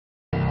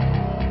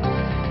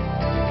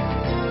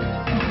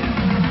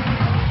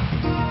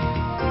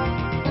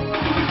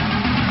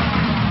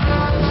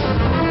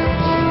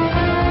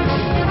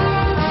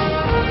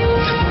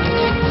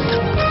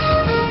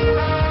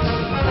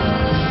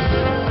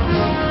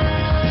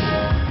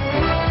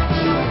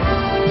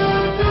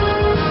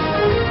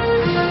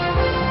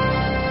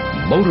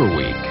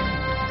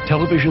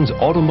television's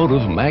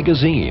automotive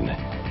magazine.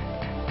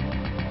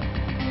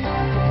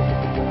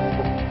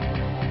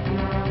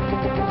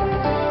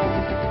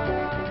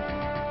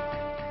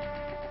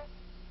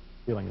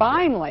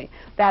 Finally,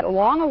 that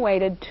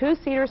long-awaited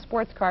two-seater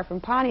sports car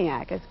from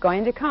Pontiac is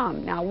going to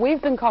come. Now,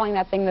 we've been calling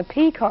that thing the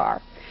P car,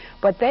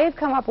 but they've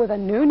come up with a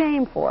new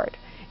name for it,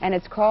 and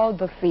it's called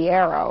the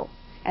Fiero,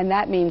 and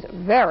that means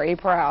very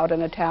proud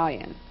in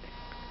Italian.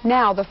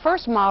 Now, the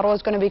first model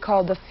is going to be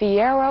called the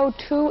Fiero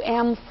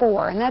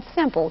 2M4, and that's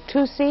simple,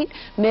 two-seat,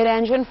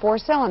 mid-engine,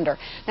 four-cylinder.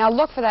 Now,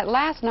 look for that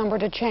last number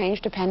to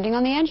change depending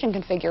on the engine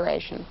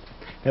configuration.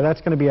 Now,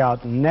 that's going to be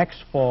out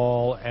next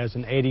fall as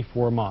an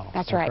 84 model.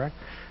 That's right. Correct?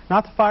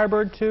 Not the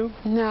Firebird 2?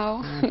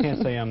 No. I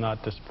can't say I'm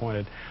not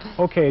disappointed.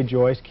 Okay,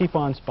 Joyce, keep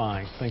on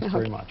spying. Thanks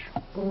very much.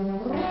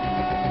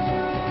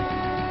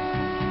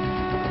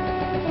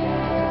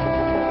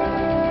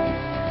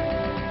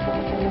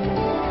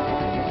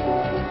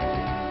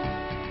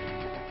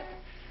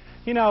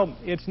 You know,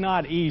 it's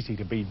not easy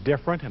to be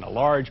different in a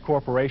large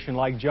corporation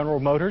like General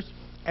Motors.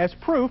 As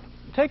proof,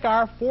 take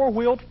our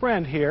four-wheeled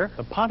friend here,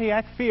 the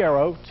Pontiac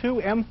Fiero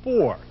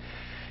 2M4.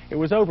 It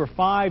was over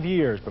 5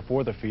 years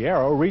before the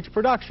Fiero reached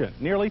production,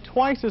 nearly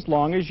twice as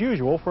long as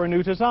usual for a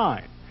new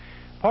design.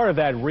 Part of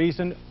that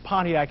reason,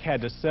 Pontiac had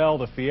to sell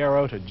the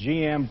Fiero to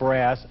GM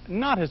Brass,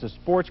 not as a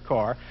sports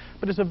car,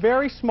 but as a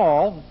very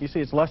small, you see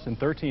it's less than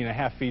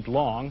 13.5 feet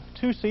long,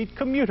 two-seat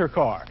commuter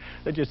car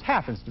that just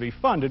happens to be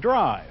fun to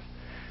drive.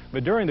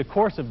 But during the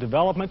course of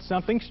development,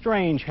 something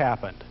strange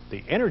happened.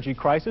 The energy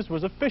crisis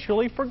was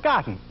officially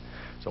forgotten.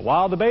 So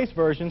while the base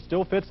version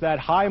still fits that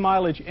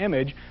high-mileage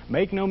image,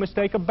 make no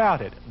mistake about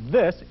it,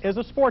 this is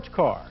a sports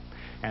car.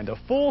 And the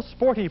full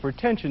sporty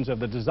pretensions of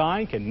the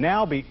design can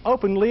now be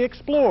openly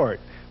explored,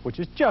 which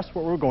is just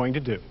what we're going to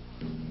do.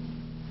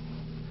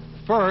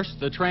 First,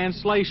 the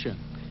translation.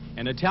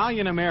 In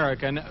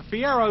Italian-American,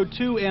 Fiero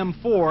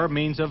 2M4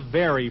 means a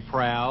very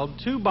proud,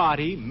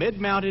 two-body,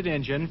 mid-mounted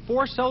engine,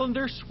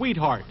 four-cylinder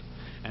sweetheart.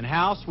 And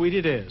how sweet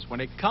it is when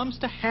it comes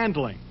to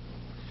handling.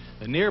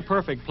 The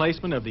near-perfect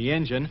placement of the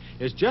engine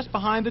is just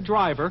behind the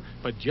driver,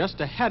 but just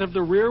ahead of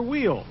the rear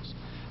wheels.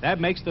 That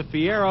makes the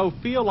Fiero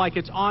feel like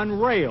it's on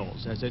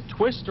rails as it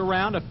twists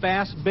around a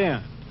fast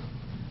bend.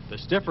 The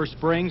stiffer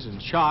springs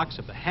and shocks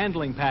of the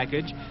handling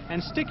package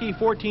and sticky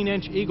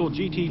 14-inch Eagle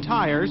GT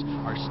tires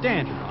are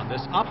standard on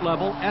this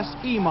up-level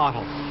SE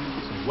model.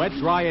 So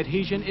wet-dry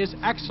adhesion is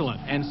excellent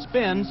and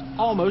spins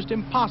almost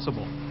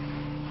impossible.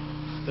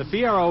 The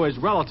Fiero is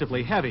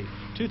relatively heavy,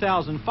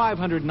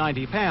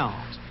 2,590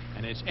 pounds.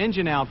 And its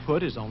engine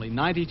output is only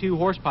 92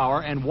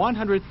 horsepower and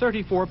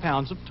 134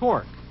 pounds of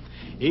torque.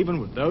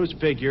 Even with those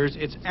figures,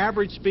 its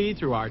average speed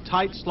through our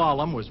tight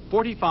slalom was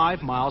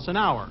 45 miles an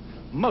hour.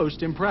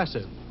 Most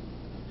impressive.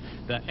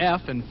 The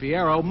F in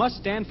Fiero must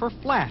stand for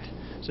flat,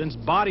 since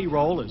body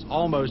roll is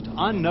almost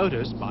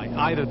unnoticed by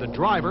either the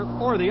driver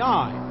or the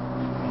eye.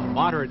 While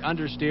moderate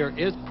understeer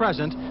is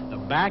present, the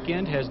back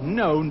end has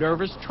no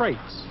nervous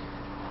traits.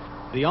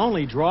 The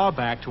only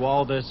drawback to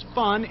all this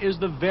fun is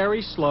the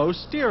very slow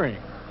steering.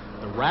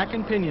 The rack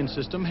and pinion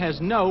system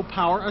has no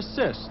power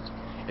assist.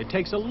 It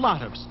takes a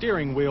lot of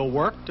steering wheel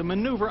work to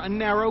maneuver a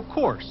narrow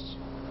course.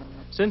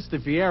 Since the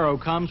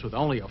Fiero comes with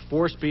only a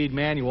 4-speed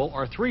manual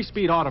or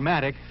 3-speed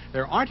automatic,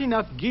 there aren't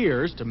enough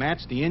gears to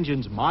match the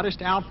engine's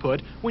modest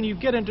output when you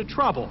get into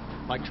trouble,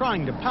 like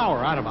trying to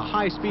power out of a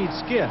high-speed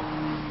skid.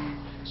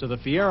 So the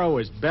Fiero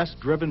is best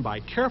driven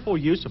by careful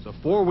use of the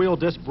 4-wheel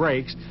disc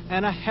brakes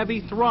and a heavy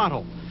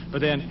throttle.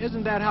 But then,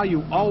 isn't that how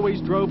you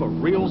always drove a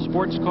real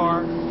sports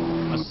car?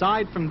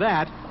 Aside from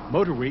that,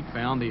 Motorweek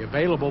found the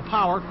available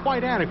power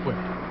quite adequate.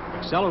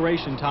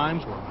 Acceleration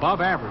times were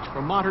above average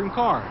for modern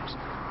cars.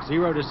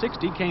 0 to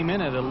 60 came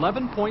in at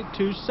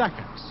 11.2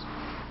 seconds.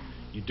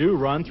 You do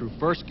run through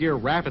first gear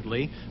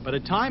rapidly, but a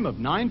time of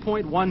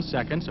 9.1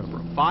 seconds over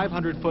a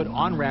 500-foot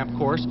on-ramp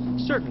course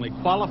certainly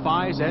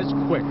qualifies as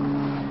quick.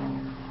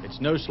 It's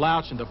no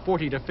slouch in the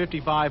 40 to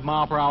 55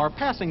 mile per hour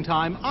passing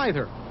time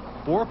either,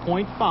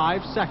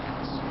 4.5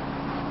 seconds.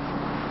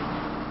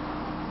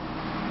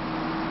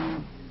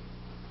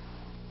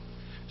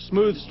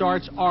 Smooth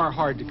starts are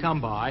hard to come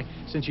by,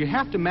 since you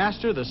have to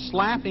master the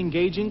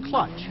slap-engaging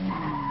clutch.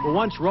 But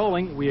once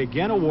rolling, we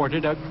again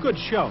awarded a good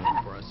show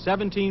for a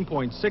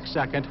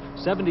 17.6-second,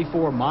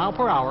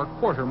 74-mile-per-hour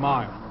quarter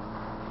mile.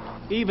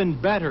 Even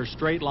better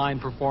straight-line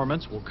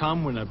performance will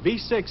come when a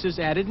V6 is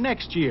added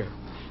next year,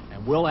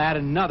 and we'll add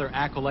another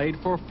accolade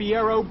for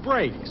Fiero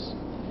brakes.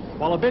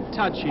 While a bit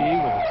touchy, with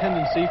a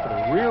tendency for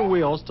the rear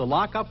wheels to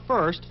lock up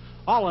first,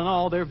 all in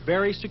all, they're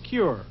very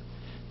secure.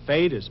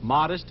 Fade is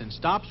modest and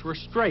stops were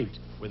straight,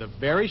 with a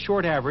very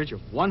short average of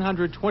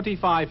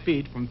 125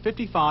 feet from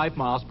 55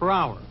 miles per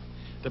hour.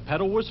 The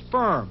pedal was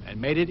firm and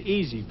made it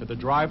easy for the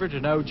driver to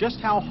know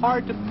just how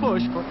hard to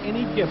push for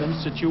any given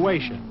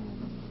situation.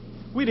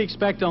 We'd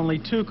expect only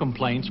 2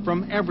 complaints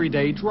from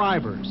everyday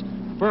drivers.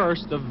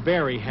 First, the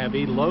very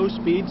heavy,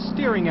 low-speed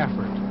steering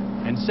effort.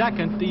 And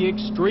second, the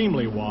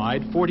extremely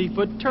wide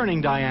 40-foot turning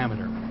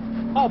diameter.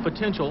 All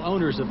potential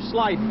owners of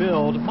slight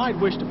build might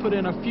wish to put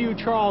in a few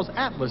Charles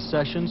Atlas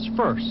sessions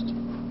first.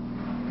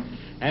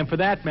 And for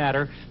that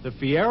matter, the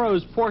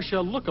Fiero's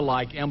Porsche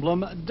look-alike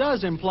emblem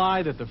does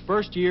imply that the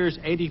first year's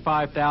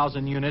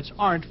 85,000 units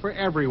aren't for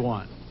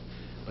everyone.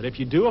 But if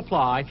you do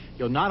apply,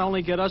 you'll not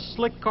only get a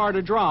slick car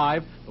to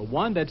drive, but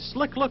one that's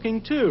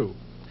slick-looking too.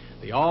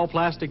 The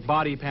all-plastic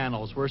body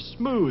panels were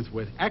smooth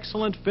with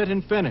excellent fit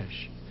and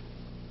finish.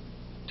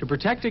 To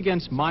protect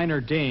against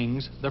minor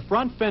dings, the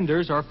front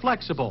fenders are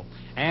flexible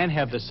and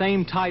have the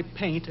same type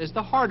paint as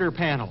the harder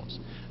panels.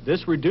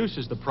 This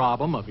reduces the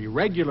problem of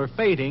irregular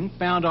fading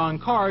found on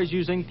cars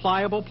using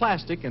pliable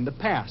plastic in the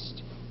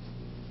past.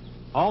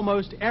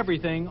 Almost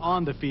everything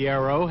on the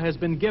Fiero has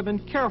been given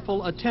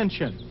careful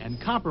attention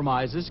and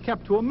compromises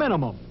kept to a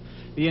minimum.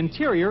 The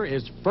interior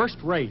is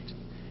first-rate.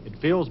 It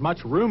feels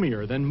much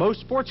roomier than most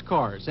sports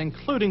cars,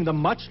 including the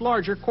much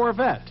larger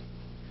Corvette.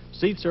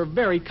 Seats are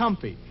very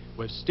comfy,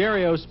 with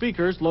stereo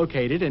speakers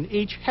located in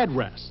each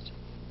headrest.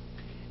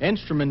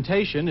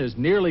 Instrumentation is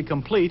nearly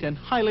complete and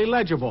highly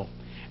legible.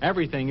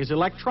 Everything is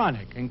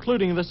electronic,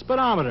 including the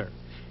speedometer.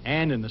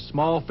 And in the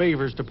small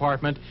favors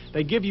department,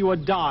 they give you a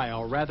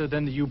dial rather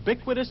than the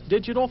ubiquitous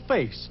digital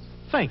face.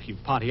 Thank you,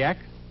 Pontiac.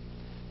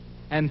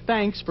 And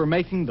thanks for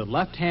making the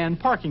left-hand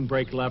parking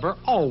brake lever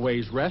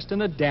always rest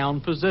in a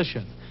down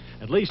position.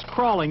 At least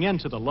crawling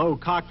into the low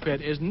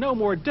cockpit is no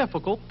more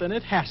difficult than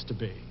it has to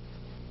be.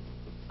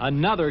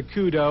 Another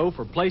kudo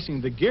for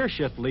placing the gear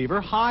shift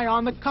lever high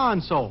on the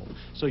console,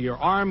 so your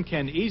arm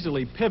can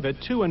easily pivot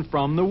to and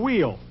from the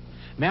wheel.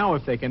 Now,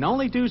 if they can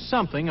only do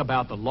something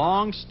about the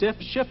long, stiff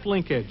shift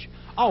linkage,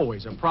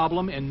 always a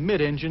problem in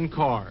mid-engine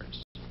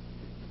cars.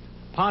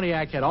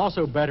 Pontiac had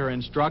also better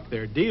instruct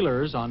their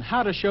dealers on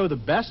how to show the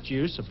best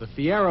use of the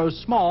Fiero's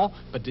small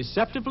but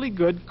deceptively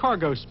good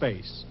cargo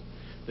space.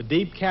 The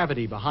deep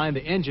cavity behind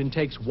the engine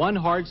takes one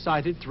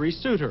hard-sided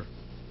three-suiter,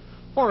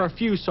 or a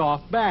few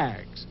soft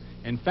bags.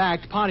 In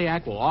fact,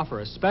 Pontiac will offer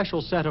a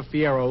special set of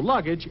Fiero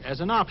luggage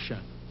as an option.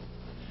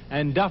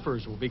 And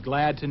duffers will be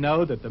glad to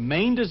know that the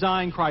main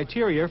design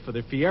criteria for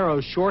the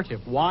Fiero's short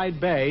if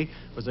wide bay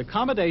was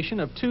accommodation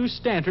of two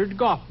standard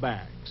golf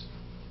bags.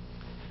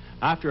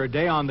 After a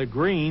day on the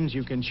greens,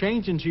 you can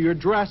change into your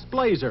dress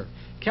blazer,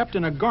 kept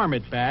in a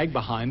garment bag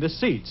behind the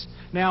seats.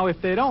 Now,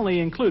 if they'd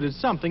only included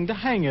something to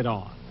hang it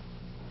on.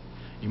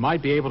 You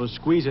might be able to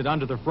squeeze it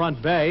under the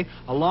front bay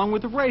along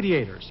with the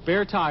radiator,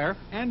 spare tire,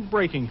 and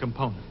braking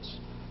components.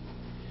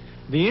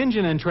 The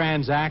engine and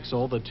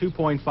transaxle, the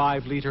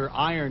 2.5-liter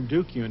Iron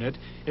Duke unit,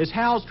 is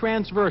housed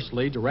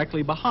transversely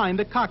directly behind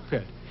the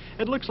cockpit.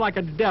 It looks like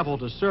a devil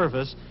to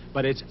service,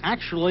 but it's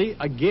actually,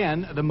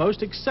 again, the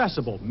most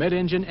accessible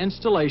mid-engine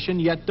installation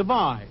yet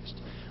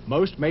devised.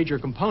 Most major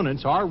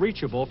components are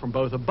reachable from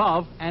both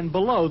above and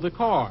below the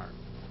car.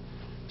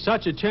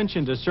 Such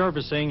attention to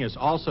servicing is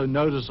also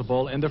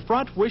noticeable in the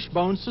front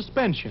wishbone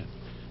suspension.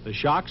 The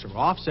shocks are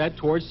offset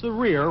towards the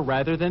rear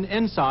rather than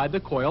inside the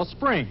coil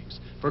springs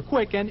for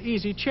quick and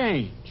easy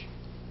change.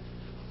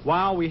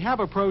 While we have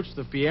approached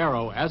the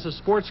Fiero as a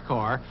sports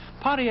car,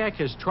 Pontiac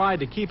has tried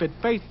to keep it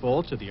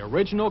faithful to the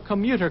original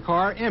commuter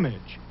car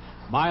image.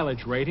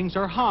 Mileage ratings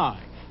are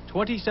high,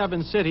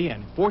 27 city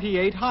and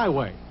 48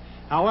 highway.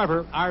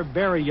 However, our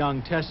very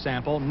young test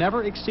sample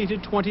never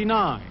exceeded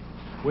 29.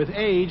 With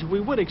age, we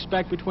would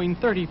expect between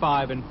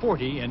 35 and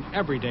 40 in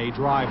everyday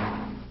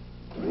driving.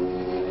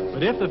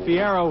 But if the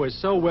Fiero is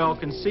so well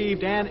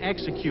conceived and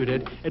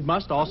executed, it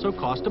must also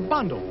cost a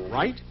bundle,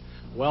 right?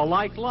 Well,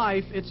 like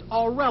life, it's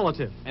all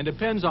relative and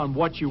depends on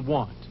what you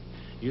want.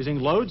 Using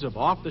loads of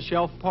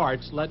off-the-shelf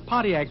parts, let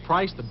Pontiac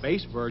price the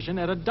base version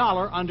at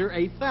 $1 under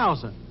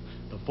 $8,000.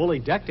 The fully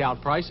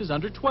decked-out price is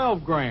under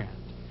 $12 grand.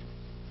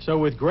 So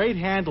with great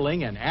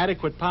handling and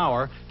adequate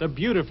power, the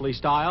beautifully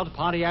styled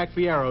Pontiac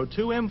Fiero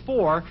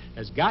 2M4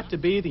 has got to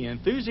be the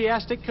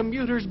enthusiastic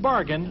commuter's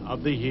bargain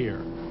of the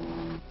year.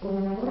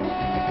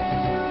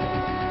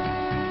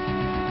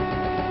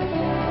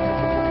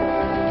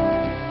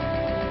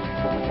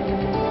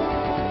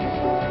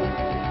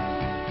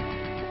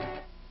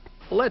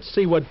 Let's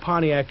see what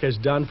Pontiac has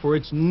done for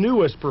its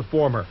newest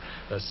performer,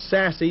 the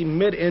sassy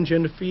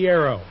mid-engine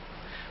Fiero.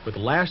 With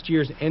last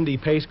year's Indy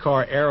Pace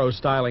Car Aero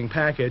styling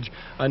package,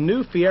 a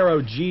new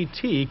Fiero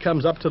GT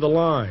comes up to the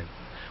line.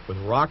 With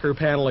rocker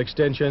panel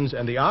extensions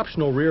and the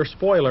optional rear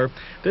spoiler,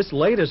 this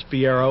latest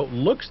Fiero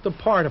looks the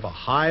part of a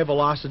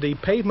high-velocity,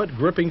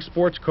 pavement-gripping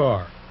sports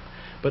car.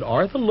 But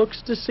are the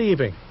looks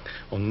deceiving?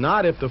 Well,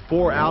 not if the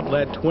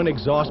 4-outlet twin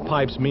exhaust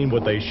pipes mean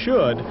what they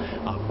should.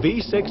 A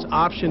V6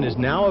 option is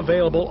now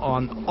available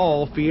on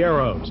all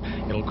Fieros.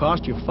 It'll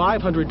cost you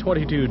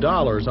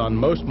 $522 on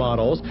most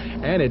models,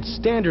 and it's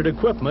standard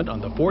equipment on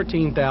the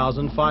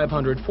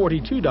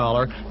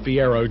 $14,542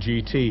 Fiero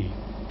GT.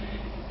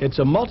 It's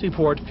a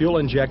multi-port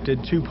fuel-injected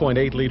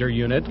 2.8-liter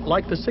unit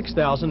like the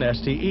 6000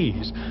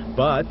 STEs,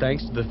 but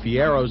thanks to the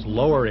Fiero's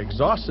lower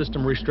exhaust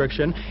system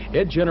restriction,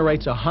 it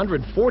generates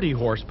 140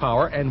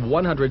 horsepower and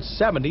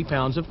 170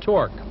 pounds of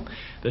torque.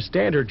 The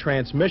standard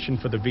transmission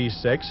for the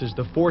V6 is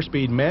the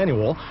 4-speed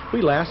manual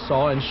we last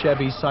saw in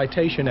Chevy's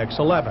Citation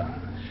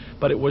X11.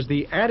 but it was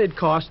the added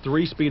cost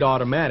 3-speed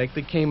automatic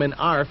that came in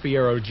our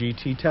Fiero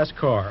GT test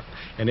car,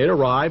 and it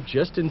arrived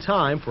just in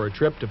time for a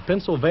trip to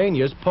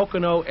Pennsylvania's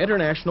Pocono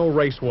International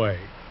Raceway.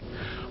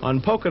 On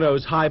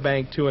Pocono's high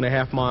bank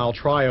 2.5-mile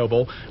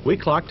trioval, we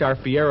clocked our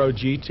Fiero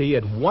GT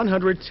at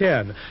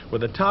 110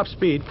 with a top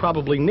speed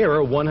probably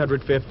nearer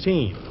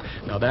 115.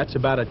 Now that's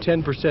about a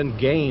 10%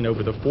 gain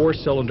over the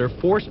 4-cylinder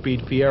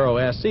 4-speed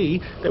Fiero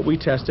SE that we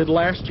tested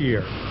last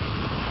year.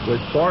 With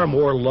far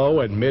more low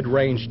and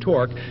mid-range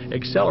torque,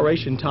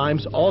 acceleration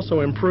times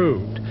also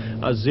improved.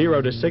 A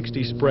 0 to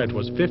 60 sprint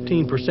was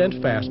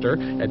 15% faster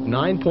at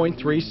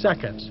 9.3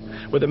 seconds.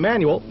 With a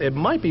manual, it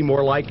might be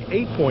more like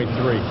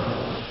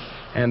 8.3.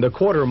 And the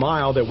quarter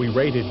mile that we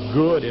rated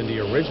good in the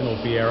original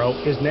Fiero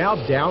is now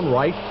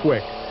downright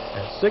quick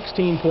at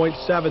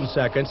 16.7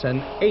 seconds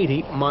and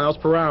 80 miles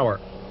per hour.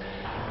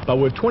 But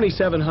with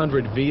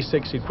 2,700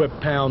 V6 equipped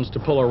pounds to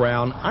pull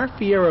around, our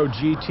Fiero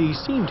GT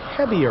seemed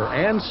heavier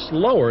and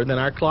slower than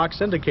our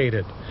clocks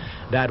indicated.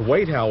 That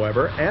weight,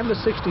 however, and the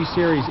 60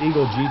 Series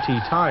Eagle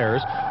GT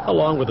tires,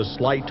 along with a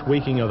slight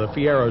tweaking of the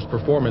Fiero's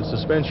performance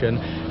suspension,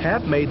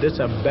 have made this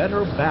a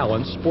better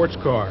balanced sports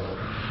car.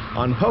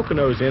 On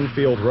Pocono's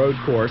infield road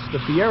course, the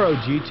Fiero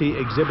GT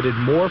exhibited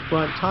more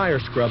front tire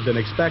scrub than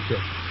expected,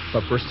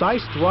 but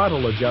precise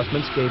throttle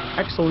adjustments gave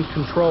excellent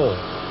control.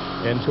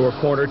 Into a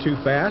corner too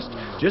fast?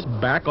 Just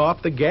back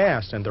off the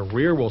gas and the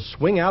rear will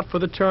swing out for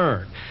the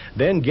turn.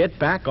 Then get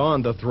back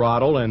on the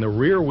throttle and the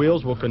rear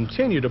wheels will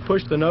continue to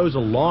push the nose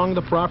along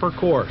the proper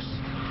course.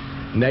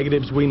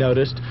 Negatives we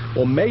noticed,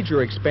 well,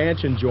 major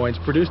expansion joints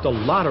produced a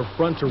lot of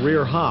front to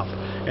rear hop,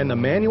 and the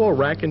manual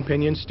rack and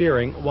pinion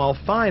steering, while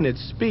fine at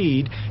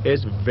speed,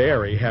 is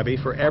very heavy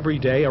for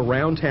everyday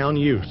around town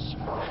use.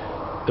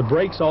 The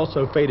brakes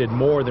also faded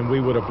more than we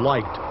would have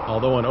liked,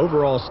 although an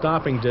overall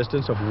stopping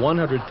distance of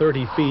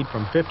 130 feet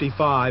from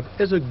 55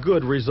 is a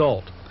good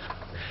result.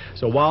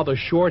 So while the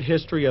short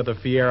history of the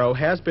Fiero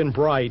has been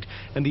bright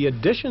and the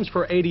additions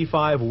for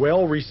 85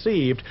 well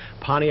received,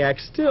 Pontiac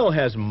still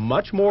has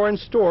much more in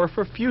store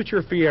for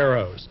future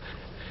Fieros.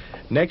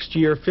 Next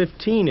year,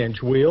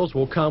 15-inch wheels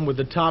will come with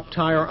the top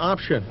tire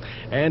option,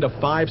 and a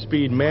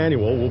 5-speed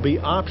manual will be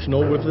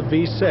optional with the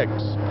V6.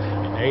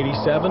 In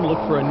 87, look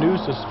for a new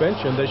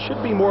suspension that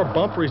should be more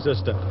bump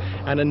resistant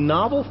and a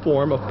novel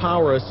form of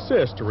power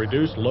assist to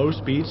reduce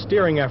low-speed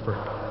steering effort.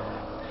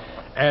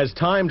 As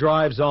time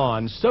drives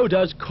on, so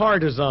does car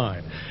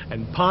design,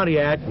 and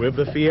Pontiac, with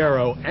the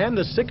Fiero and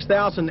the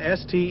 6000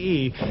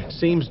 STE,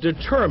 seems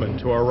determined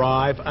to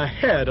arrive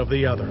ahead of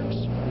the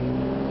others.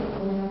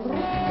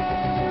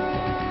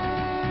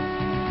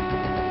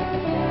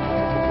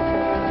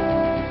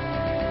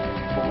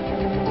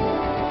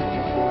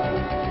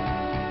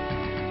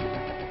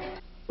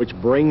 Which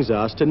brings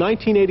us to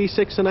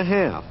 1986 and a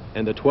half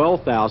and the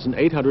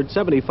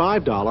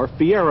 $12,875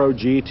 Fiero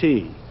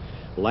GT.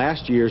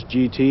 Last year's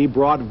GT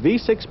brought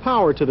V6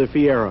 power to the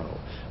Fiero,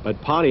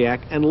 but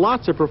Pontiac and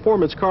lots of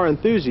performance car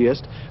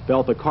enthusiasts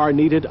felt the car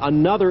needed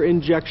another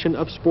injection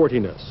of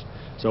sportiness.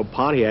 So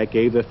Pontiac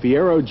gave the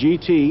Fiero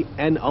GT,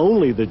 and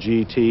only the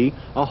GT,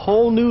 a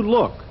whole new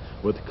look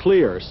with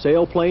clear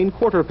sailplane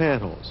quarter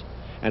panels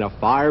and a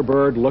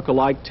Firebird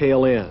look-alike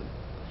tail end.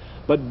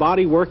 But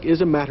bodywork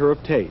is a matter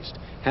of taste.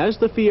 Has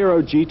the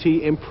Fiero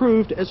GT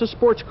improved as a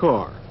sports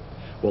car?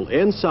 Well,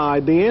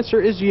 inside, the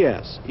answer is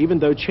yes, even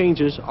though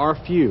changes are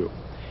few.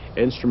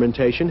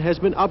 Instrumentation has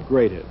been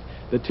upgraded.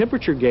 The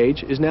temperature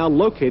gauge is now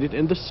located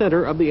in the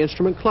center of the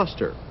instrument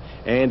cluster,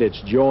 and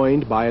it's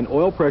joined by an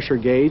oil pressure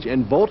gauge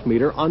and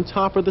voltmeter on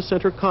top of the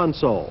center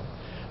console.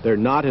 They're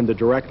not in the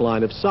direct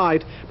line of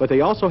sight, but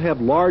they also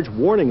have large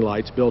warning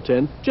lights built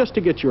in just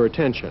to get your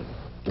attention.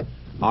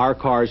 Our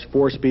car's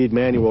 4-speed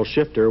manual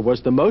shifter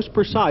was the most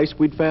precise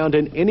we'd found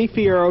in any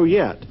Fiero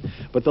yet,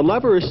 but the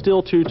lever is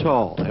still too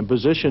tall and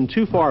positioned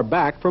too far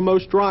back for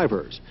most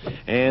drivers.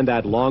 And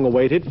that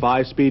long-awaited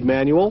 5-speed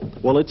manual,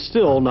 well, it's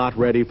still not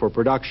ready for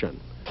production.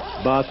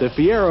 But the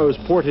Fiero's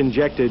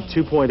port-injected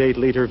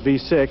 2.8-liter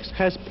V6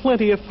 has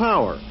plenty of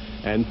power,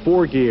 and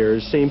 4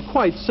 gears seem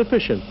quite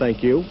sufficient,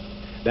 thank you.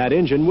 That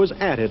engine was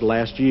added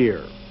last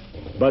year.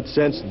 But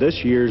since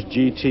this year's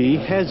GT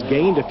has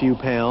gained a few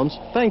pounds,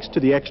 thanks to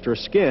the extra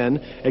skin,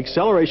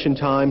 acceleration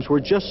times were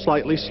just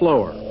slightly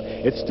slower.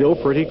 It's still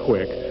pretty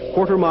quick.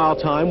 Quarter-mile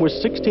time was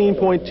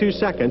 16.2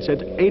 seconds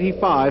at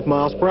 85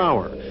 miles per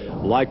hour.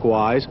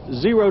 Likewise,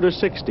 0 to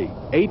 60,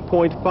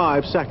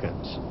 8.5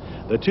 seconds.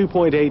 The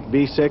 2.8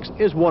 V6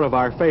 is one of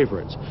our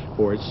favorites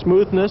for its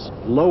smoothness,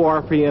 low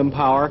RPM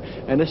power,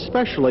 and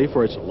especially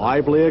for its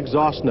lively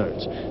exhaust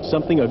notes,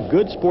 something a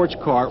good sports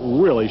car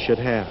really should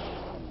have.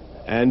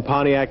 And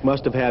Pontiac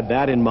must have had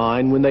that in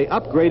mind when they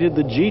upgraded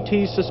the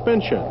GT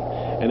suspension.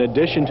 In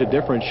addition to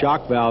different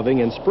shock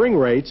valving and spring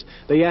rates,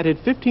 they added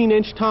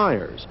 15-inch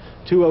tires,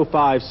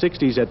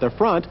 205/60s at the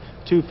front,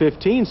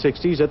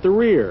 215/60s at the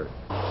rear.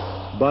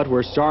 But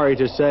we're sorry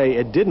to say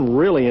it didn't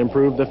really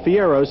improve the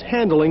Fiero's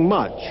handling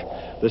much.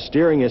 The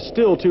steering is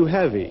still too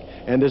heavy,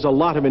 and there's a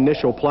lot of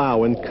initial plow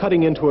when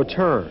cutting into a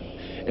turn.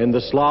 In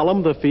the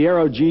slalom, the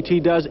Fiero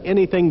GT does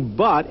anything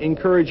but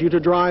encourage you to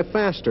drive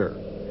faster.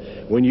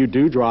 When you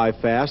do drive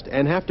fast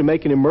and have to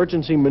make an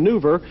emergency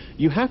maneuver,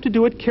 you have to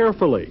do it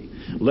carefully.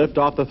 Lift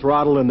off the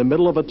throttle in the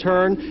middle of a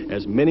turn,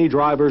 as many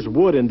drivers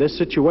would in this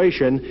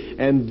situation,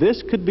 and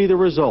this could be the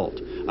result,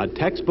 a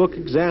textbook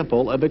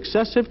example of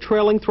excessive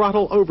trailing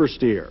throttle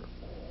oversteer.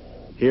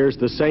 Here's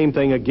the same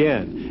thing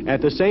again,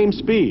 at the same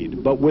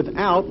speed, but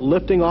without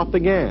lifting off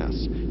the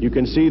gas. You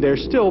can see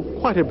there's still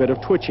quite a bit of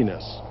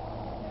twitchiness.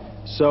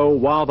 So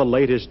while the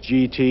latest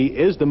GT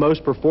is the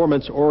most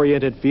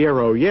performance-oriented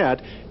Fiero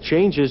yet,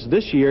 changes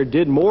this year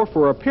did more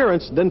for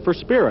appearance than for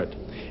spirit.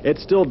 It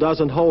still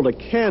doesn't hold a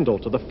candle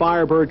to the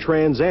Firebird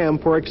Trans Am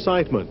for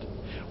excitement.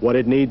 What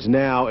it needs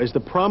now is the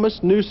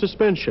promised new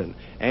suspension,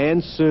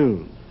 and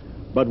soon.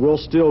 But we'll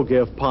still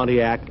give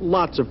Pontiac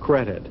lots of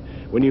credit.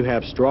 When you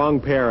have strong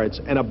parents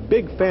and a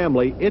big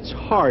family, it's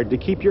hard to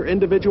keep your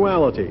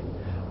individuality.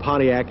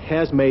 Pontiac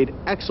has made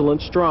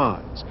excellent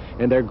strides,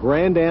 and their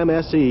Grand Am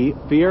SE,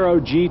 Fiero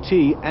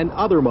GT, and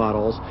other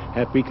models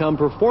have become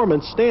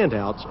performance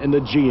standouts in the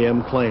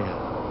GM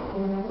clan.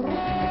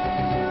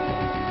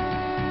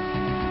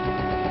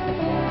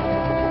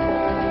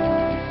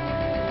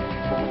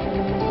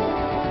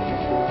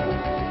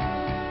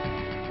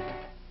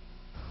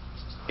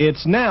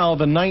 It's now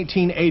the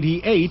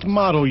 1988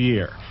 model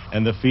year,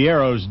 and the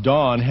Fiero's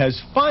dawn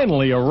has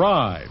finally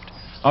arrived.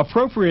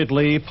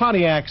 Appropriately,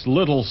 Pontiac's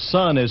little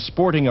son is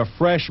sporting a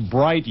fresh,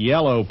 bright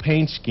yellow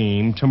paint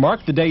scheme to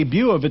mark the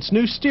debut of its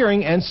new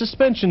steering and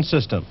suspension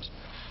systems.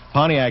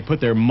 Pontiac put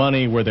their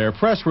money where their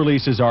press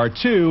releases are,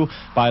 too,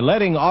 by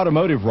letting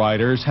automotive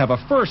writers have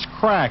a first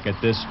crack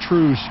at this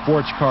true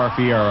sports car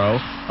Fiero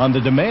on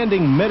the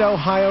demanding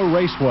Mid-Ohio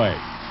Raceway.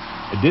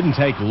 It didn't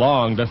take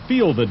long to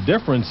feel the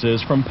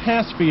differences from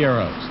past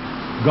Fieros.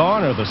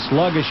 Gone are the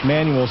sluggish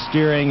manual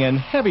steering and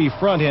heavy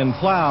front-end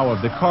plow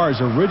of the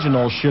car's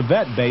original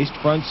Chevette-based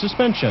front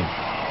suspension.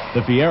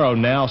 The Fiero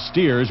now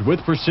steers with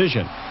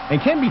precision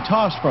and can be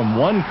tossed from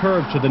one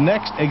curve to the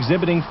next,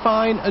 exhibiting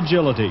fine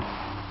agility.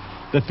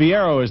 The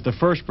Fiero is the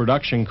first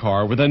production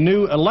car with a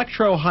new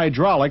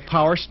electro-hydraulic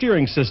power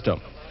steering system.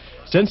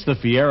 Since the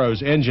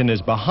Fiero's engine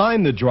is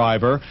behind the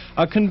driver,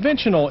 a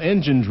conventional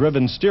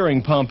engine-driven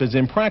steering pump is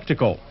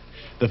impractical.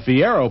 The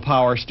Fiero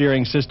power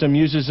steering system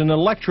uses an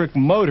electric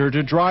motor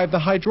to drive the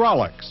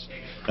hydraulics.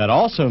 That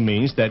also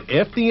means that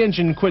if the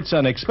engine quits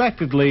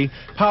unexpectedly,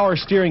 power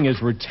steering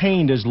is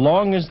retained as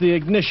long as the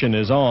ignition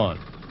is on.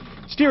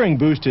 Steering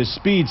boost is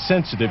speed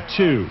sensitive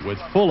too, with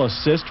full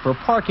assist for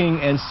parking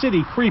and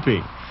city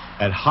creeping.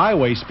 At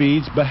highway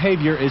speeds,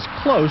 behavior is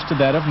close to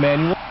that of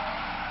manual.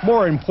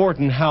 More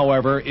important,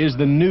 however, is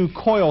the new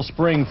coil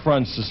spring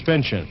front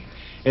suspension.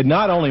 It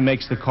not only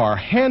makes the car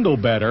handle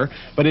better,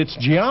 but its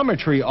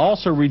geometry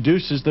also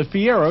reduces the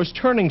Fiero's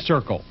turning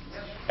circle.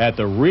 At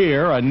the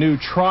rear, a new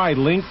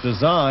tri-link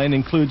design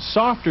includes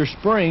softer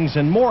springs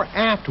and more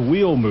aft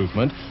wheel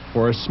movement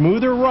for a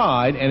smoother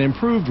ride and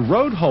improved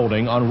road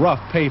holding on rough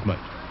pavement.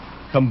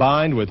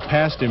 Combined with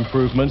past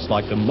improvements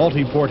like the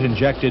multi-port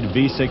injected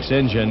V6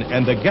 engine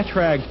and the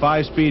Getrag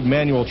 5-speed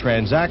manual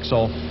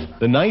transaxle,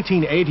 the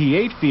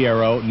 1988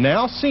 Fiero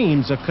now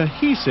seems a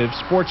cohesive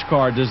sports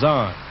car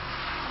design.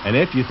 And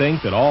if you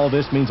think that all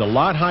this means a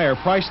lot higher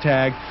price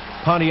tag,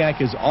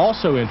 Pontiac is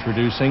also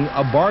introducing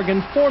a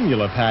bargain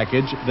formula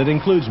package that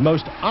includes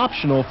most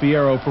optional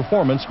Fiero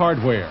performance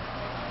hardware.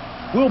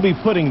 We'll be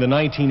putting the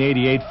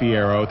 1988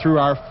 Fiero through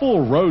our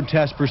full road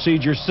test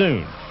procedure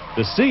soon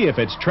to see if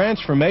its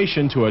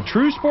transformation to a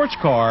true sports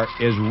car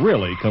is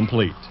really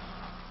complete.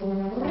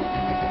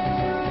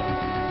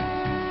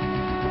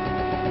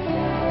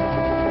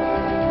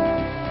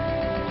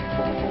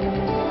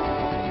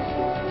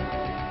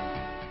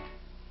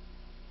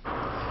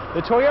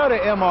 The Toyota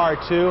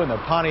MR2 and the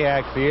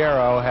Pontiac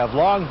Fiero have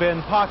long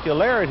been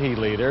popularity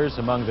leaders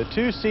among the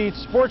two-seat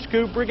sports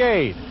coupe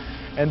brigade.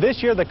 And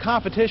this year the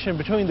competition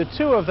between the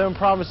two of them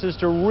promises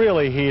to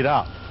really heat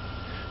up.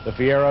 The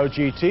Fiero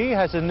GT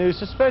has a new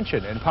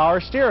suspension and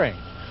power steering,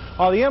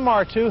 while the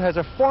MR2 has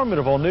a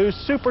formidable new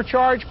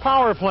supercharged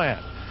power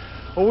plant.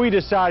 Well, we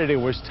decided it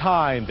was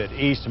time that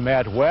East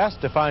met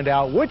West to find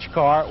out which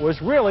car was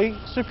really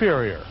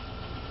superior.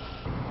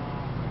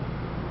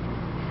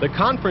 The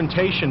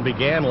confrontation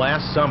began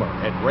last summer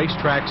at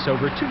racetracks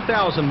over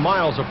 2,000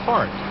 miles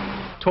apart.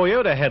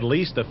 Toyota had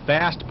leased the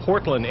fast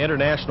Portland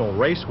International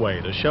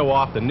Raceway to show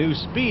off the new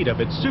speed of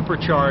its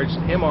supercharged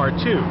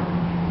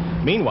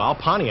MR2. Meanwhile,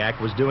 Pontiac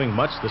was doing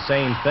much the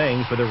same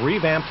thing for the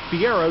revamped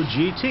Fiero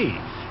GT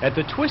at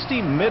the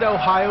twisty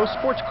Mid-Ohio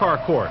sports car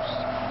course.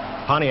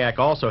 Pontiac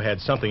also had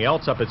something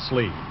else up its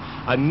sleeve,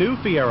 a new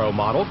Fiero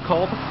model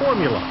called the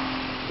Formula.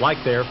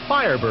 Like their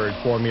Firebird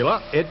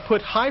Formula, it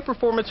put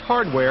high-performance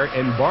hardware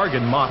in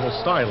bargain model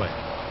styling.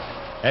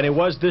 And it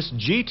was this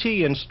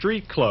GT in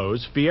street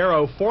clothes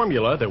Fiero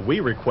Formula that we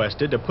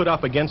requested to put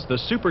up against the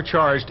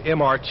supercharged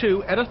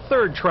MR2 at a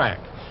third track,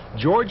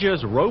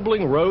 Georgia's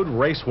Roebling Road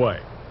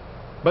Raceway.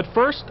 But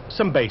first,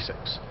 some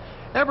basics.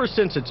 Ever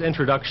since its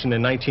introduction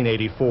in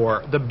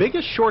 1984, the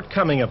biggest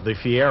shortcoming of the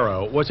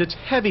Fiero was its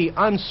heavy,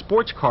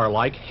 unsports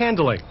car-like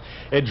handling.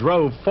 It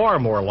drove far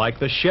more like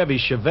the Chevy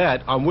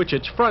Chevette on which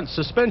its front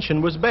suspension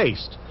was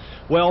based.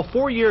 Well,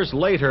 4 years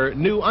later,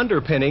 new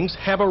underpinnings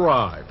have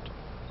arrived.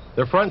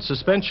 The front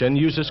suspension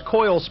uses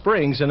coil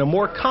springs in a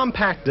more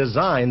compact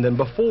design than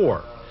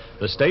before.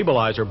 The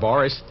stabilizer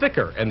bar is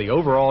thicker, and the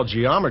overall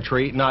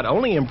geometry not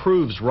only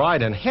improves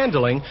ride and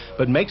handling,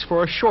 but makes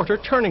for a shorter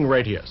turning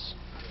radius.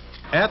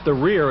 At the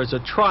rear is a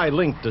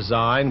tri-link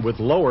design with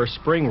lower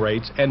spring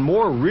rates and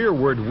more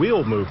rearward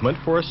wheel movement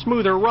for a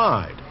smoother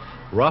ride.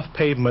 Rough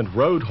pavement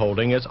road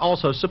holding is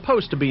also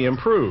supposed to be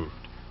improved.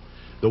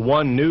 The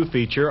one new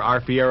feature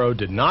our Fiero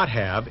did not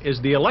have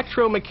is the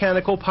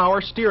electromechanical power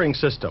steering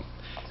system.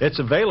 Its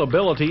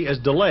availability is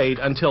delayed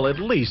until at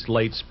least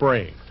late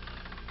spring.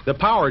 The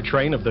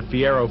powertrain of the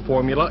Fiero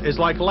formula is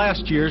like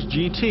last year's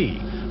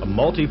GT, a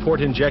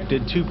multi-port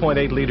injected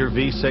 2.8-liter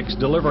V6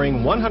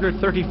 delivering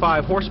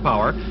 135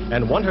 horsepower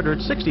and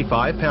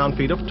 165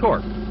 pound-feet of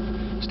torque.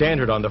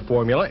 Standard on the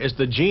formula is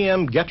the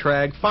GM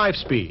Getrag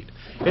 5-speed.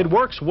 It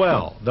works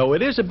well, though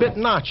it is a bit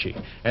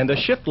notchy, and the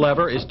shift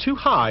lever is too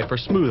high for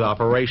smooth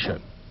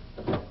operation.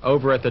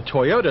 Over at the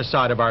Toyota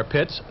side of our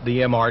pits, the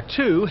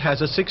MR2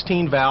 has a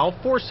 16-valve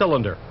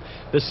 4-cylinder.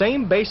 The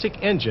same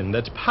basic engine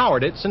that's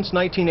powered it since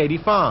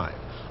 1985.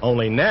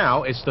 Only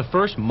now it's the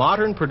first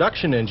modern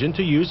production engine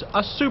to use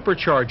a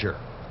supercharger.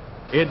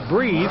 It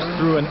breathes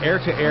through an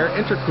air-to-air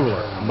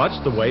intercooler,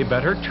 much the way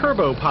better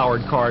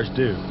turbo-powered cars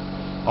do.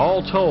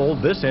 All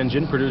told, this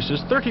engine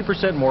produces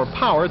 30% more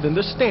power than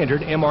the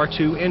standard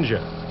MR2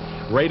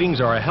 engine.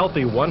 Ratings are a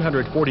healthy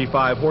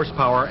 145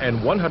 horsepower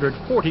and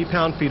 140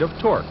 pound-feet of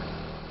torque.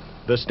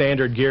 The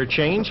standard gear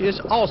change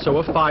is also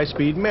a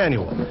 5-speed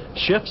manual.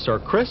 Shifts are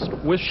crisp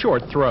with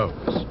short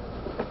throws.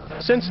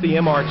 Since the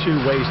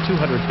MR2 weighs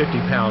 250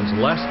 pounds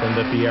less than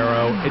the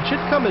Fiero, it should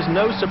come as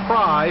no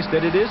surprise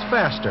that it is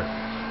faster.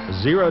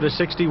 0 to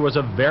 60 was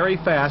a very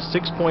fast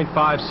 6.5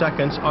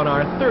 seconds on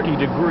our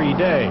 30-degree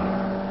day.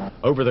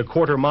 Over the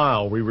quarter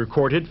mile, we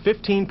recorded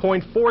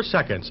 15.4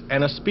 seconds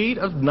and a speed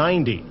of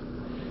 90.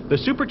 The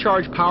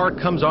supercharged power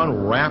comes on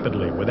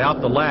rapidly without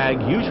the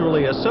lag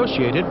usually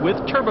associated with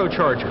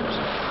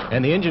turbochargers, and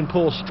the engine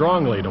pulls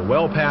strongly to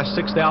well past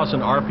 6,000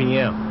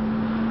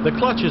 RPM. The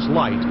clutch is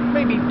light,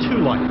 maybe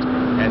too light,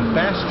 and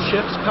fast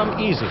shifts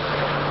come easy.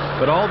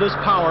 But all this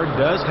power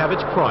does have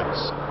its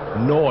price: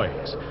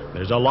 noise.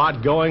 There's a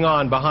lot going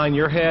on behind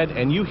your head,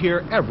 and you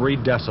hear every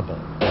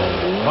decibel.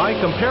 By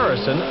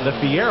comparison, the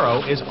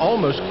Fiero is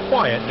almost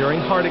quiet during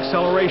hard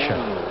acceleration.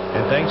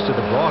 And thanks to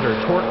the broader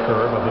torque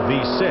curve of a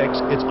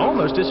V6, it's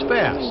almost as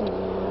fast.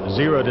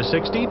 0 to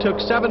 60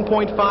 took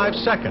 7.5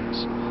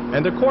 seconds,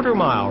 and the quarter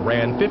mile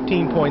ran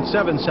 15.7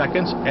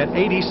 seconds at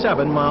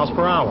 87 miles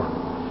per hour.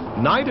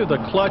 Neither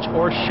the clutch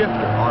or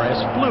shifter are as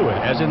fluid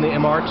as in the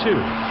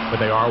MR2, but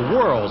they are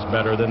worlds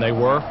better than they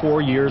were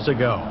 4 years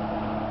ago.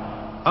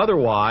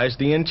 Otherwise,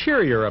 the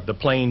interior of the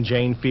plain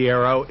Jane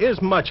Fiero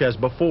is much as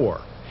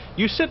before.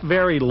 You sit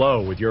very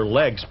low with your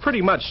legs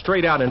pretty much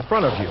straight out in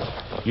front of you.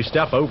 You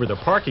step over the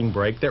parking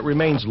brake that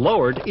remains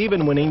lowered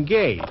even when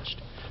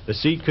engaged. The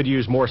seat could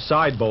use more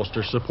side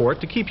bolster support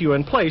to keep you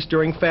in place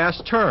during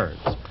fast turns.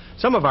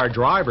 Some of our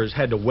drivers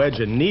had to wedge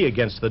a knee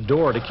against the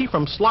door to keep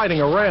from sliding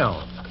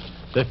around.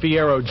 The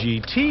Fiero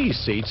GT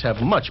seats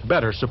have much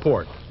better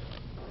support.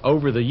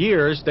 Over the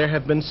years, there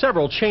have been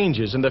several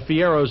changes in the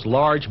Fiero's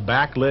large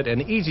backlit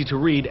and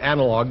easy-to-read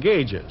analog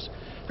gauges.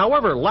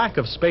 However, lack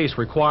of space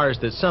requires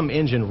that some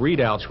engine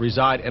readouts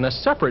reside in a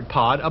separate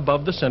pod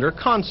above the center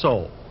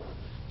console.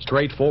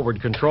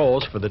 Straightforward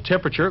controls for the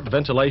temperature,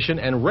 ventilation,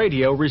 and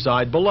radio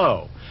reside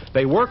below.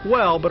 They work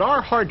well, but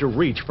are hard to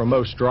reach for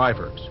most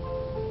drivers.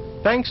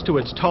 Thanks to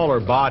its taller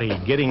body,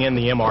 getting in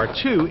the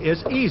MR2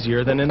 is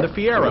easier than in the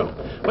Fiero,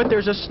 but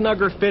there's a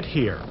snugger fit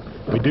here.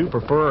 We do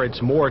prefer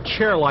its more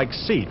chair-like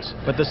seats,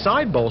 but the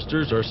side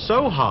bolsters are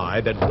so high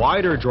that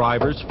wider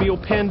drivers feel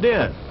pinned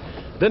in.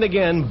 Then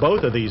again,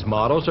 both of these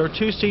models are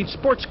two-seat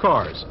sports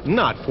cars,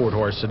 not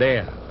four-horse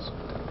sedans.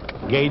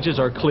 Gauges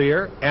are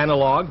clear,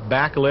 analog,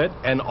 backlit,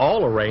 and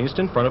all arranged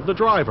in front of the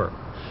driver.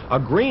 A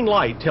green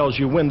light tells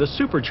you when the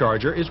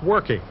supercharger is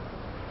working.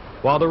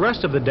 While the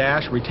rest of the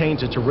dash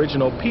retains its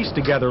original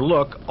pieced-together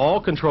look, all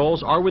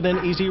controls are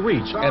within easy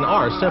reach and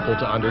are simple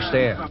to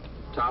understand.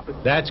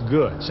 That's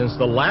good, since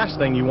the last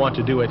thing you want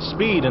to do at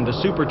speed in the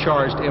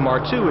supercharged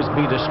MR2 is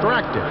be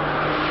distracted.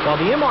 While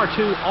the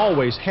MR2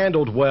 always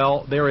handled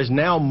well, there is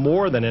now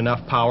more than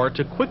enough power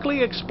to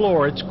quickly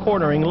explore its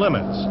cornering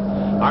limits.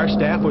 Our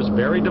staff was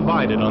very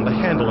divided on the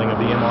handling of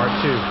the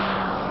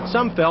MR2.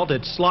 Some felt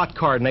its slot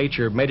car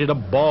nature made it a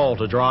ball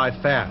to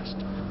drive fast.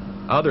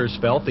 Others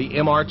felt the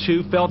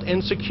MR2 felt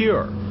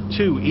insecure,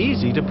 too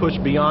easy to push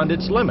beyond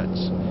its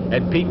limits.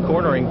 At peak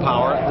cornering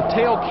power, the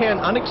tail can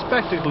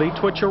unexpectedly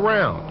twitch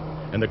around,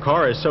 and the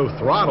car is so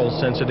throttle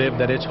sensitive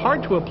that it's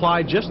hard to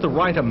apply just the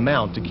right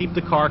amount to keep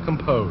the car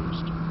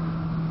composed.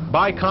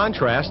 By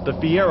contrast, the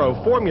Fiero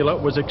formula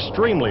was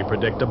extremely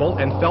predictable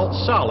and felt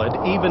solid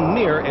even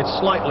near its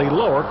slightly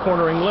lower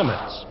cornering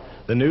limits.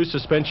 The new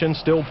suspension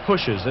still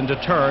pushes into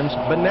turns,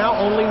 but now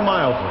only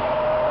mildly.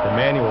 The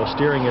manual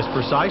steering is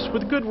precise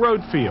with good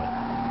road feel.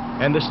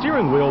 And the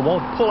steering wheel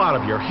won't pull out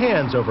of your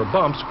hands over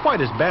bumps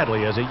quite as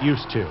badly as it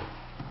used to.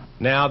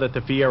 Now that the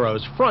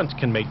Fiero's front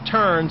can make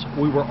turns,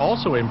 we were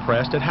also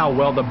impressed at how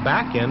well the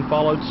back end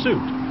followed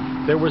suit.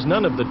 There was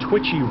none of the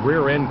twitchy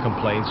rear end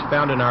complaints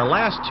found in our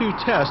last two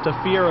tests of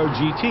Fiero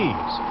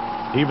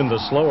GTs. Even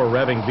the slower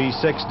revving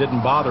V6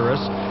 didn't bother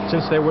us,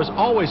 since there was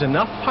always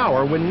enough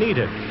power when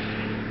needed.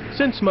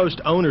 Since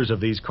most owners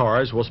of these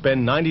cars will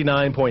spend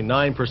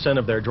 99.9%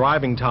 of their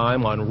driving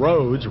time on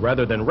roads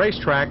rather than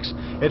racetracks,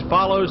 it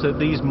follows that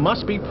these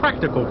must be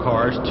practical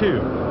cars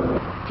too.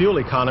 Fuel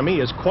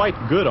economy is quite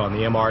good on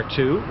the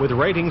MR2, with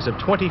ratings of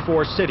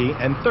 24 city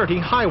and 30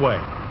 highway.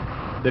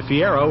 The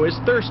Fiero is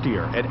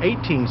thirstier at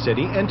 18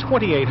 city and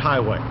 28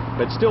 highway,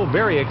 but still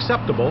very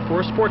acceptable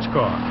for a sports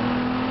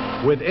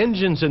car. With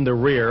engines in the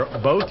rear,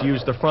 both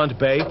use the front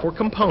bay for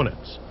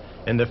components.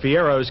 In the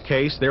Fiero's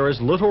case, there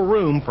is little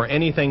room for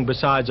anything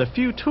besides a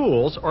few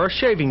tools or a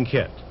shaving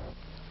kit.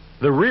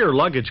 The rear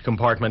luggage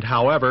compartment,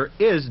 however,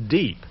 is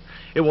deep.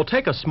 It will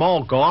take a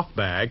small golf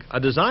bag, a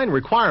design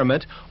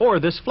requirement, or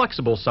this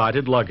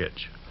flexible-sided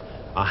luggage.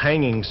 A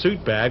hanging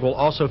suit bag will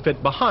also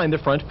fit behind the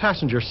front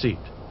passenger seat.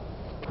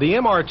 The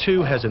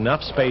MR2 has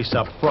enough space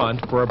up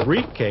front for a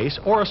briefcase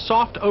or a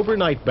soft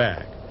overnight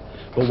bag.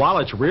 But while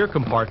its rear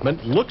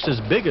compartment looks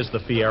as big as the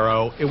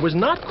Fiero, it was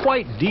not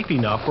quite deep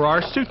enough for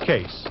our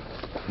suitcase.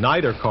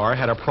 Neither car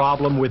had a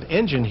problem with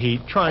engine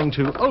heat trying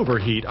to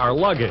overheat our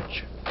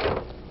luggage.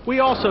 We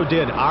also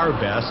did our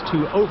best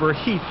to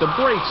overheat the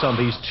brakes on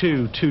these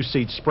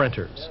two-seat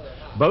Sprinters.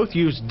 Both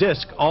used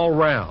disc all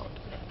round.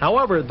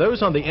 However,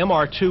 those on the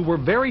MR2 were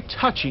very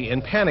touchy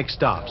in panic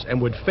stops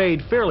and would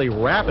fade fairly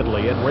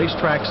rapidly at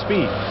racetrack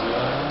speeds.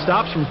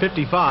 Stops from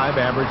 55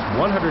 averaged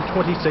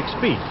 126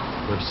 feet,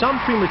 with some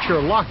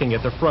premature locking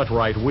at the front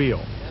right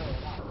wheel.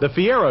 The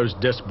Fiero's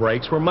disc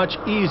brakes were much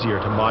easier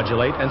to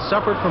modulate and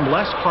suffered from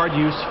less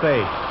hard-use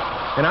fade.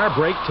 In our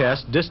brake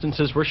test,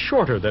 distances were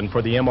shorter than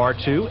for the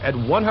MR2 at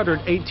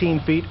 118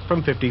 feet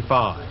from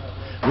 55.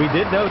 We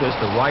did notice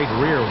the right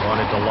rear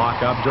wanted to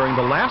lock up during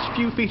the last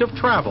few feet of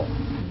travel.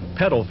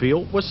 Pedal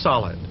feel was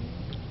solid.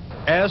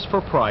 As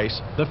for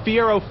price, the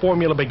Fiero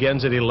formula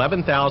begins at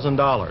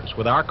 $11,000,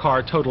 with our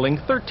car totaling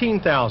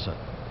 $13,000.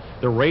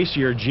 The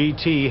Racier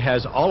GT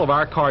has all of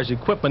our car's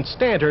equipment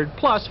standard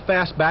plus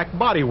fastback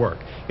bodywork.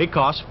 It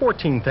costs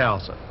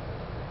 $14,000.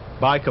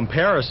 By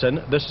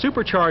comparison, the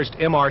supercharged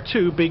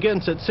MR2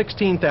 begins at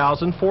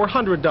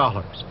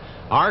 $16,400.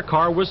 Our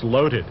car was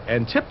loaded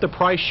and tipped the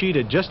price sheet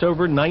at just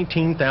over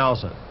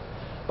 $19,000.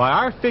 By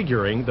our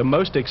figuring, the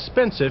most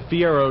expensive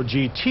Fiero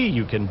GT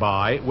you can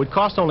buy would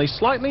cost only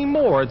slightly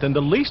more than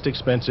the least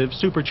expensive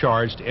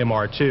supercharged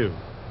MR2.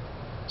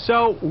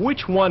 So,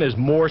 which one is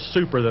more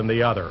super than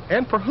the other,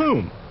 and for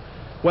whom?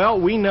 Well,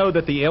 we know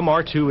that the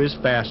MR2 is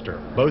faster,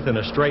 both in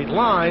a straight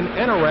line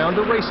and around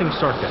a racing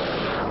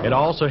circuit. It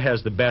also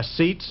has the best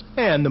seats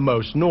and the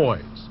most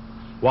noise.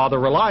 While the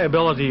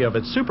reliability of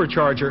its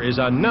supercharger is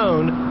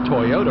unknown,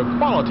 Toyota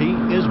quality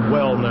is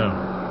well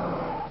known.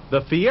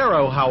 The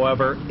Fiero,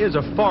 however, is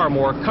a far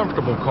more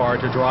comfortable car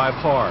to drive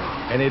hard,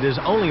 and it is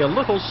only a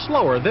little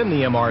slower than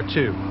the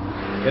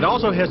MR2. It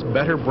also has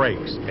better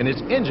brakes, and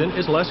its engine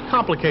is less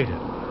complicated.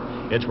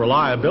 Its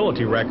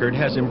reliability record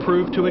has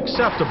improved to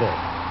acceptable,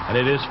 and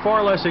it is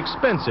far less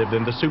expensive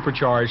than the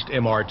supercharged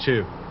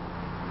MR2.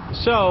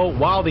 So,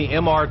 while the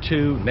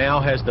MR2 now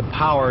has the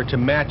power to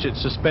match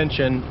its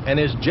suspension and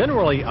is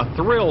generally a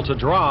thrill to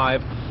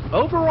drive,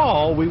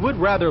 overall we would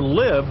rather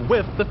live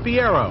with the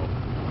Fiero.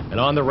 And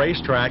on the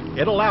racetrack,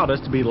 it allowed us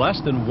to be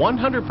less than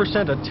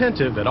 100%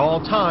 attentive at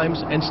all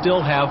times and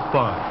still have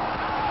fun.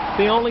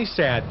 The only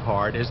sad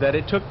part is that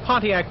it took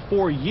Pontiac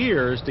 4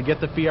 years to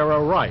get the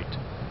Fiero right.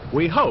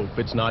 We hope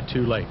it's not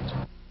too late.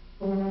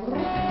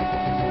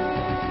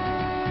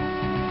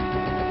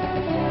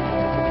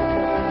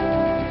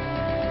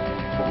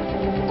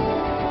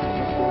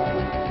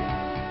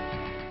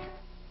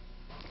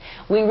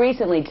 We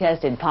recently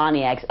tested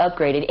Pontiac's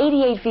upgraded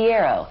 88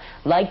 Fiero,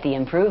 liked the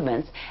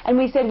improvements, and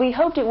we said we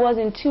hoped it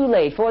wasn't too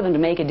late for them to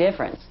make a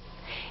difference.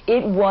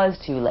 It was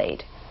too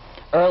late.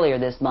 Earlier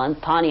this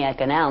month, Pontiac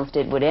announced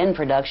it would end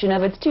production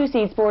of its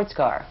two-seat sports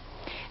car.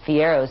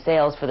 Fiero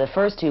sales for the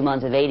first 2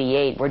 months of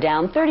 88 were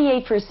down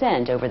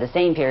 38% over the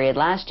same period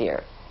last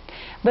year.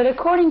 But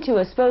according to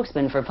a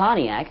spokesman for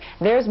Pontiac,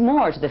 there's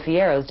more to the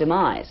Fiero's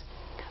demise.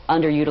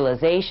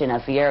 Underutilization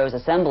of Fiero's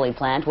assembly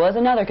plant was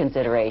another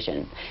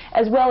consideration,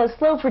 as well as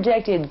slow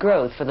projected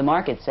growth for the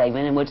market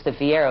segment in which the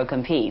Fiero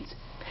competes.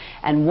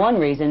 And one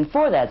reason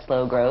for that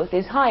slow growth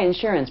is high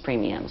insurance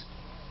premiums.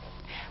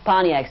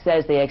 Pontiac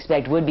says they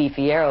expect would-be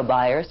Fiero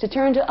buyers to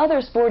turn to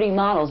other sporty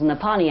models in the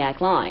Pontiac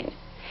line.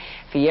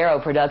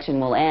 Fiero production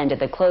will end at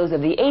the close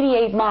of the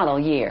 88 model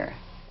year.